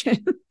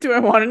question. Do I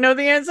want to know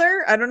the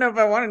answer? I don't know if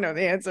I want to know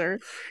the answer.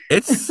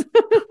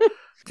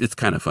 It's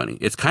kind of funny.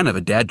 It's kind of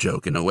a dad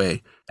joke in a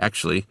way,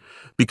 actually,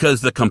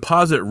 because the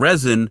composite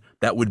resin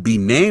that would be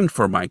named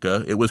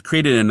Formica, it was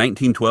created in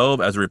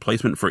 1912 as a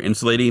replacement for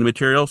insulating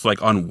material. So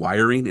like on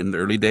wiring in the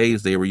early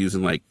days, they were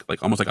using like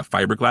almost like a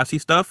fiberglassy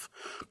stuff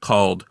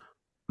called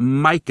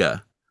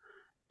mica.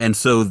 And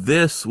so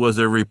this was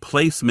a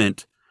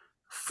replacement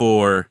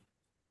for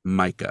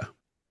mica.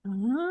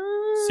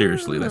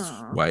 Seriously, that's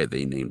why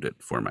they named it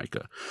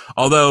Formica.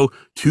 Although,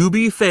 to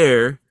be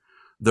fair,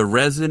 the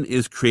resin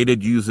is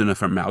created using a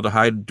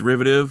formaldehyde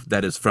derivative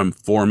that is from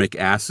formic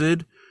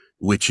acid,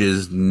 which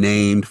is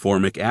named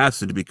formic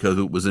acid because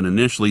it was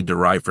initially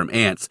derived from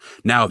ants.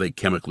 Now they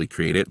chemically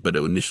create it, but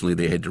initially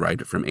they had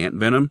derived it from ant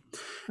venom.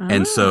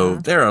 And so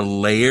there are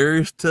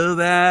layers to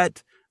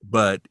that,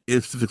 but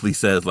it specifically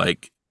says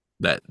like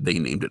that they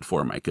named it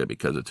Formica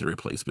because it's a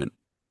replacement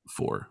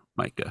for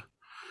mica.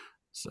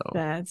 So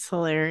that's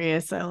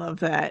hilarious. I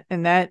love that.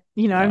 And that,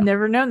 I've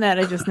never known that.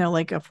 I just know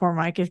like a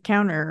Formica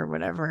counter or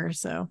whatever.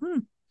 So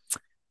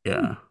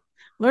yeah.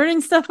 Learning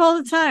stuff all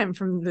the time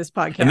from this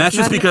podcast. And that's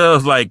just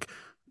because like,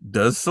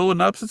 does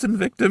Solenopsis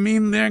invicta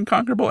mean they're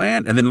unconquerable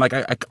ant? And then like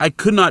I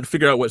could not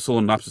figure out what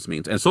Solenopsis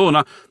means. And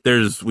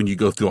there's when you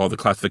go through all the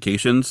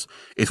classifications,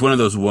 it's one of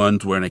those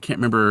ones where, and I can't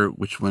remember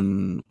which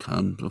one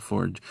comes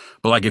before,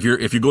 but like if you're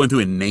going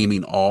through and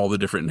naming all the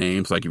different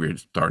names, like if you're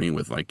starting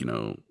with like,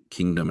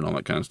 kingdom and all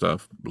that kind of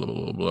stuff, blah, blah,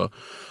 blah, blah.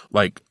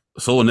 Like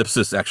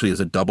Solenipsis actually is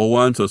a double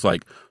one. So it's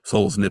like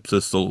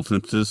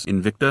Solenipsis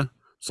invicta.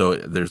 So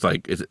there's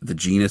like, the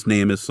genus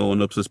name is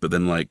Solenopsis, but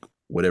then like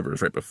whatever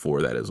is right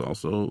before that is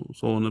also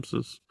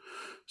Solenopsis.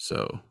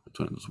 So it's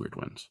one of those weird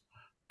ones.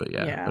 But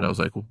yeah. But I was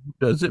like, well,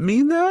 does it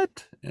mean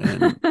that?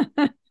 And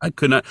I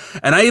could not.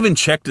 And I even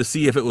checked to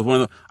see if it was one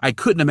of the, I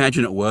couldn't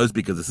imagine it was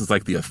because this is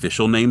like the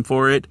official name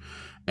for it.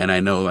 And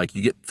I know like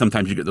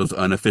sometimes you get those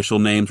unofficial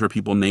names where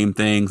people name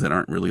things that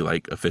aren't really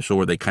like official,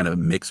 where they kind of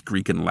mix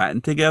Greek and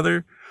Latin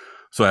together.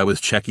 So I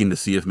was checking to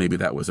see if maybe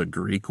that was a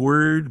Greek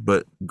word,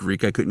 but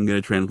Greek I couldn't get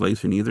a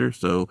translation either.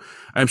 So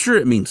I'm sure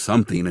it means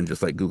something, and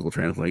just like Google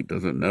Translate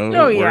doesn't know,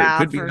 Oh or it yeah,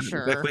 could be for that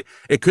sure. exactly.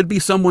 It could be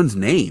someone's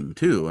name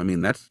too. I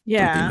mean, that's something,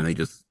 Yeah. and they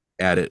just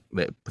add it.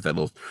 They put that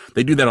little.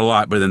 They do that a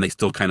lot, but then they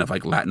still kind of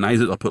like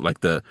Latinize it. They'll put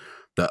like the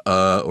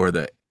or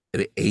the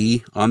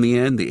a on the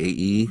end, the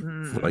ae for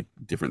Mm. like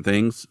different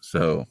things.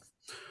 So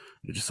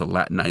you're just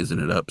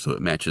Latinizing it up so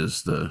it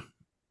matches the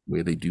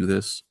way they do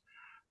this.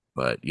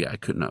 But yeah, I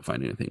could not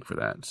find anything for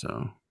that.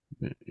 So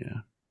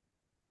yeah.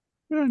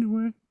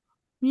 Anyway,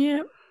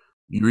 Yep.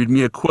 you read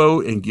me a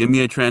quote and give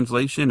me a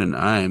translation, and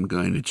I'm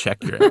going to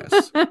check your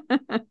ass.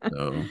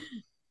 So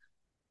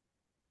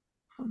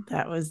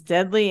That was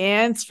Deadly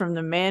Ants from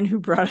the man who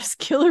brought us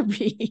Killer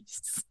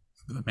Bees.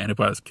 the man who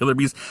brought us Killer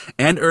Bees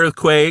and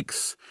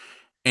Earthquakes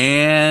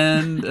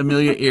and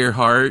Amelia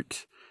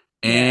Earhart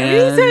Yeah, I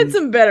mean he's had and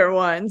some better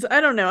ones.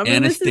 I don't know. I mean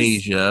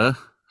Anastasia.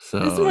 this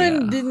So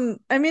one yeah.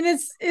 didn't. I mean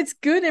it's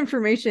good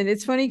information.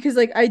 It's funny because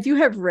like I do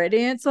have red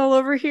ants all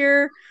over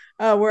here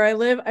where I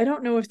live. I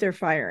don't know if they're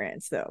fire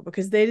ants though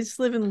because they just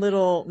live in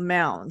little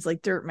mounds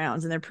like dirt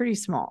mounds and they're pretty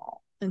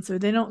small and so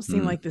they don't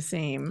seem Hmm. like the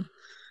same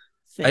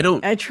I thing.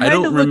 don't I I tried to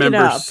don't look it remember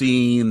up.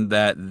 seeing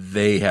that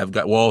they have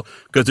got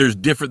because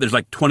there's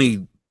like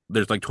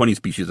 20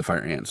 species of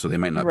fire ants, so they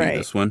might not be Right.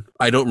 this one.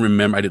 I don't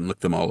remember, I didn't look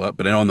them all up,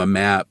 but I know on the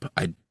map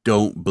I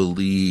don't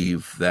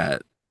believe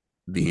that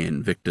the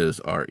Invictus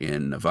are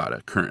in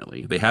Nevada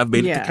currently. They have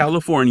made it to Yeah.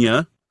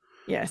 California.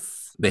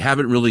 Yes. They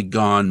haven't really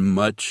gone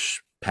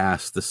much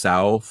past the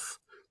south.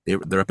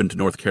 They're up into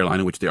North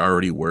Carolina, which they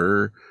already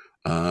were.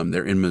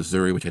 They're in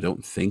Missouri, which I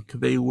don't think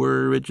they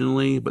were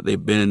originally, but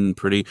they've been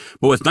pretty.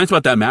 But what's nice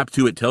about that map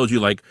too, it tells you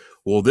like,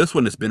 well, this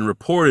one has been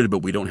reported, but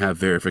we don't have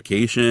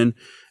verification.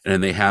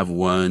 And they have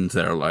ones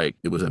that are like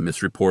it was a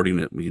misreporting,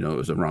 that it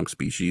was a wrong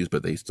species,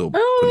 but they still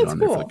Oh, put it that's on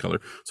there for the cool. color.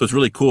 So it's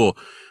really cool.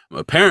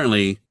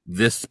 Apparently,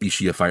 this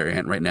species of fire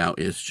ant right now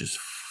is just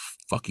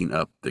fucking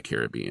up the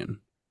Caribbean.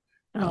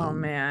 Oh It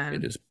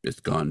man. is it's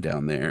gone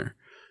down there,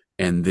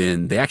 and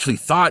then they actually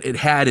thought it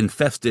had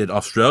infested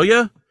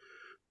Australia,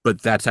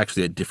 but that's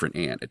actually a different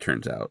ant. It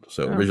turns out.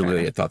 So originally they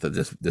Okay. had thought that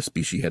this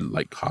species had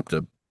like hopped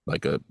a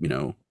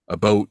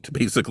boat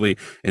basically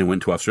and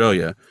went to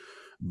Australia,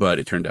 but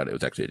it turned out it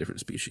was actually a different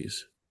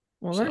species.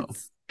 Well, So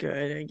that's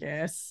good, I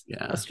guess.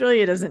 yeah,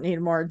 Australia doesn't need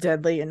more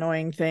deadly,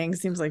 annoying things.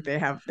 Seems like they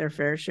have their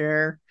fair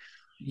share.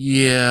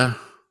 yeah.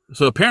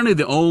 So apparently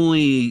the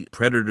only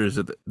predators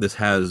that this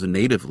has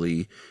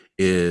natively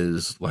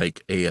is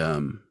like a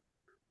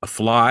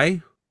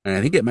fly, and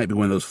I think it might be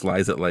one of those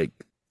flies that like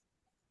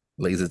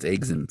lays its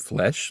eggs in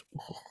flesh,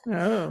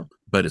 Oh.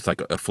 but it's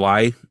like a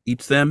fly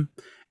eats them,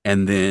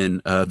 and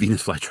then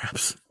Venus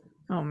flytraps.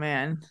 Oh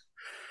man.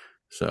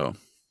 So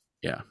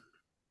yeah,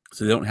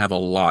 so they don't have a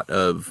lot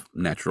of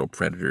natural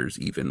predators,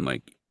 even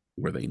like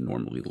where they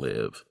normally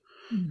live,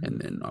 and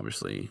Mhm. then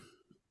obviously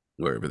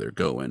wherever they're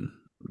going,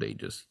 they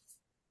just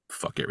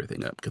fuck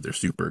everything up because they're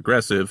super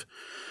aggressive,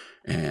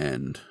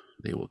 and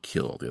they will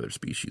kill all the other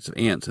species of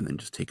ants and then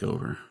just take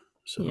over.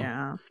 So,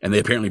 Yeah. and they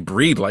apparently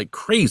breed like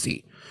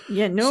crazy.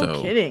 Yeah, no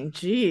So kidding.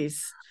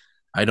 Jeez.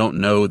 I don't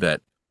know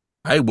that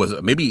I was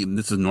maybe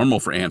this is normal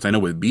for ants. I know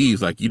with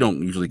bees, like you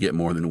don't usually get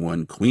more than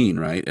one queen,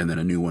 right? And then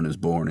a new one is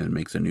born and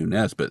makes a new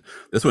nest. But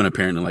this one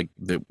apparently, like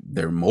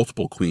there are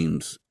multiple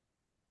queens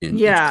in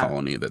each Yeah,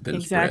 colony that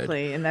then spread.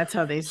 exactly. And that's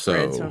how they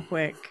spread so So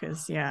quick.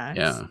 Cause yeah, it's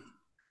yeah,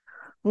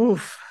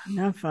 oof,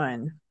 not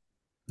fun.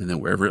 and then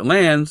wherever it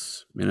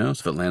lands, so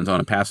if it lands on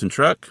a passing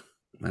truck,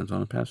 it lands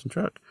on a passing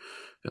truck.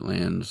 If it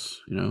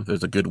lands,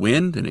 there's a good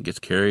wind and it gets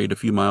carried a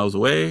few miles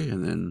away,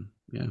 and then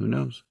yeah, who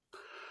knows?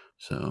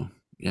 So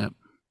yeah,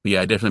 but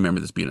yeah, I definitely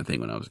remember this being a thing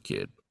when I was a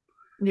kid.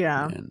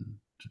 Yeah. And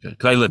because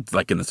I lived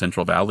like in the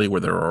Central Valley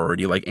where there are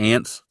already like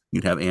ants,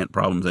 you'd have ant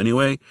problems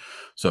anyway.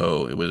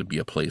 So it would be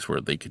a place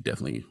where they could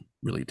definitely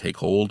really take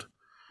hold.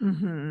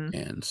 Mm-hmm.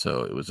 And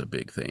so it was a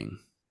big thing.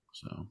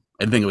 So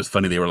I think it was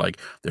funny. They were like,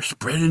 they're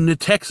spreading to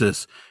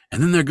Texas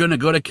and then they're going to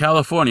go to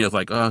California. It's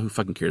like, oh, who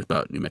fucking cares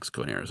about New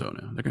Mexico and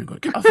Arizona? They're going to go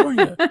to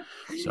California.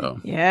 So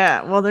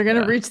Yeah. Well, they're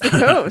gonna yeah. reach the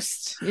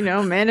coast,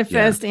 Yeah.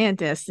 manifest ant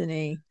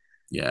destiny.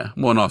 Yeah.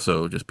 Well, and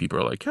also just people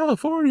are like,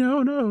 California.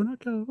 Oh, no, not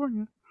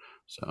California.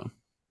 So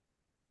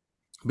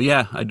but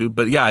yeah, I do.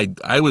 But yeah,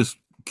 I was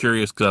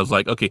curious because I was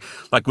like, okay,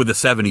 like with the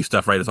 '70s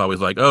stuff, right? It's always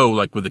like, oh,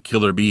 like with the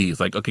killer bees,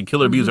 like, okay,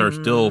 killer bees are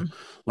still Mm-hmm.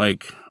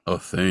 like a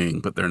thing,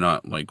 but they're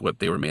not like what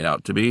they were made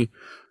out to be.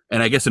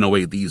 And I guess in a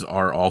way, these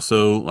are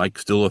also like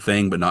still a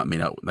thing, but not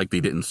made out like they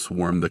didn't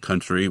swarm the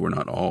country. We're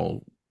not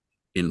all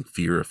in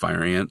fear of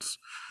fire ants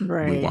when we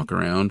Right. walk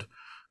around.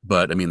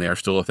 But I mean, they are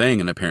still a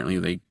thing, and apparently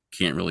they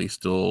can't really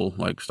still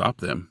like stop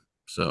them.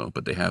 So,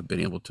 but they have been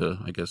able to,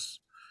 I guess,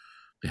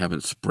 they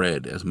haven't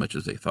spread as much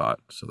as they thought.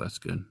 So that's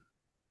good.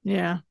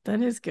 Yeah,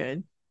 that is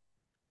good.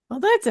 Well,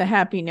 that's a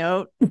happy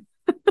note.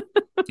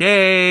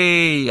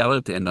 Yay! I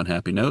love to end on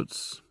happy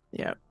notes.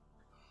 Yep.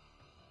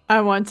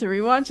 I Want to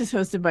Rewatch is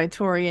hosted by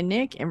Tori and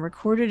Nick and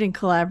recorded in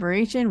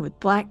collaboration with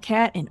Black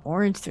Cat and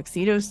Orange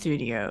Tuxedo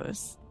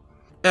Studios.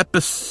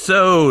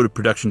 episode.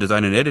 Production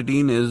design and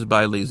editing is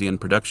by Lazy End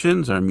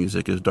Productions. Our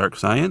music is Dark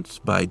Science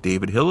by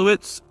David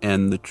Hillowitz.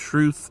 And The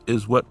Truth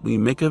is What We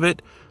Make of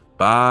It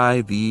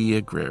by The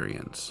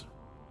Agrarians.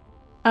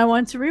 I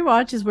Want to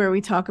Rewatch is where we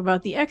talk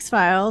about the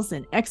X-Files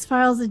and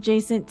X-Files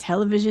adjacent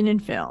television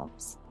and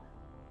films.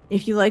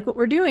 If you like what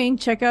we're doing,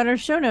 check out our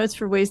show notes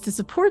for ways to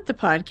support the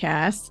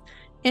podcast.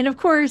 And of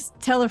course,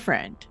 tell a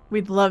friend.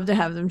 We'd love to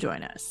have them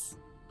join us.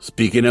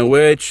 Speaking of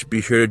which,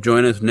 be sure to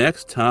join us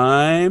next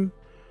time.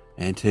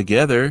 And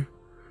together,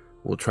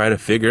 we'll try to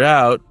figure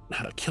out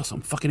how to kill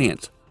some fucking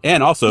ants.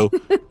 And also,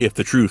 if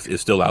the truth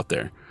is still out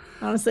there.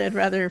 Honestly, I'd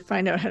rather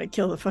find out how to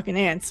kill the fucking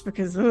ants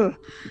because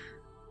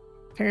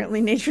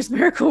apparently Nature's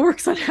Miracle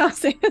works on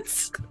house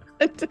ants.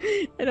 I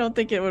don't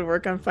think it would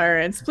work on fire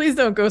ants. Please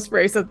don't go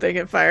spray something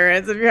at fire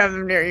ants if you have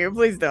them near you.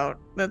 Please don't.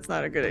 That's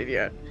not a good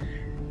idea.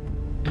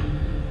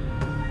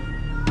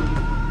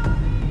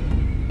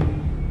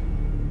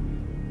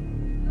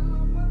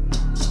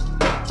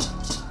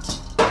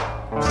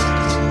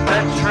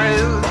 The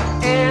truth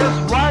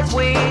is what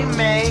we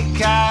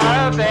make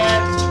of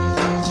it.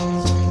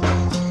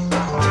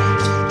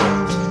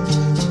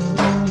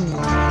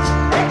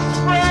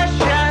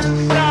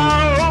 Expressions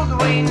sold,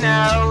 we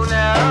know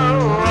no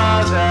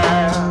other.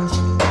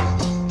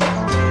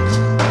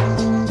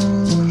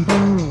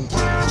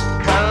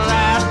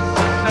 Collapse,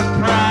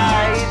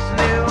 surprise,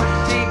 new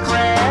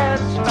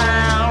secrets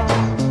found.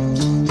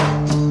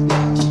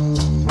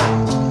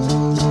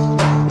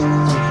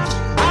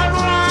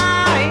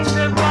 Outlined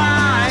to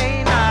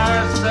blind a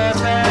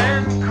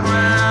serpent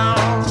crown.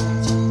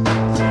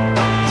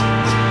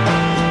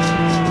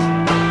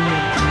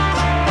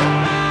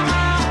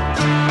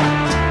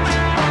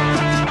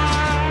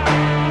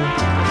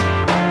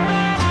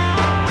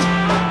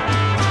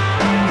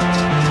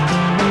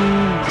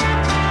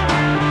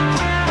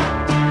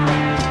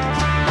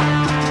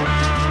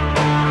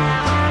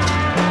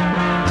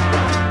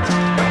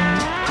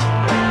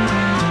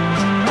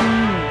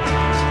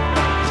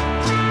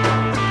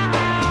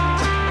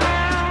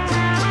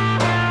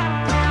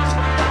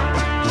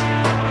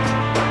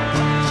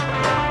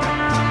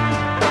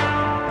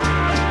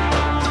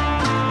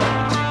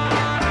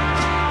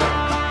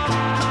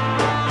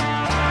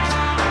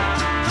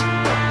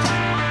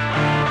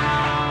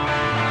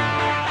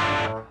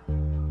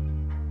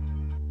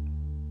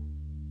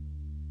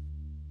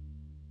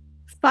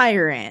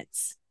 Fire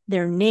ants.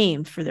 They're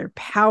named for their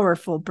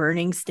powerful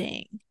burning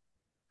sting.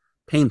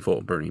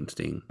 Painful burning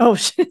sting. Oh,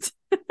 shit.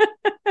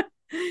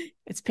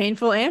 It's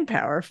painful and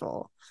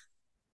powerful.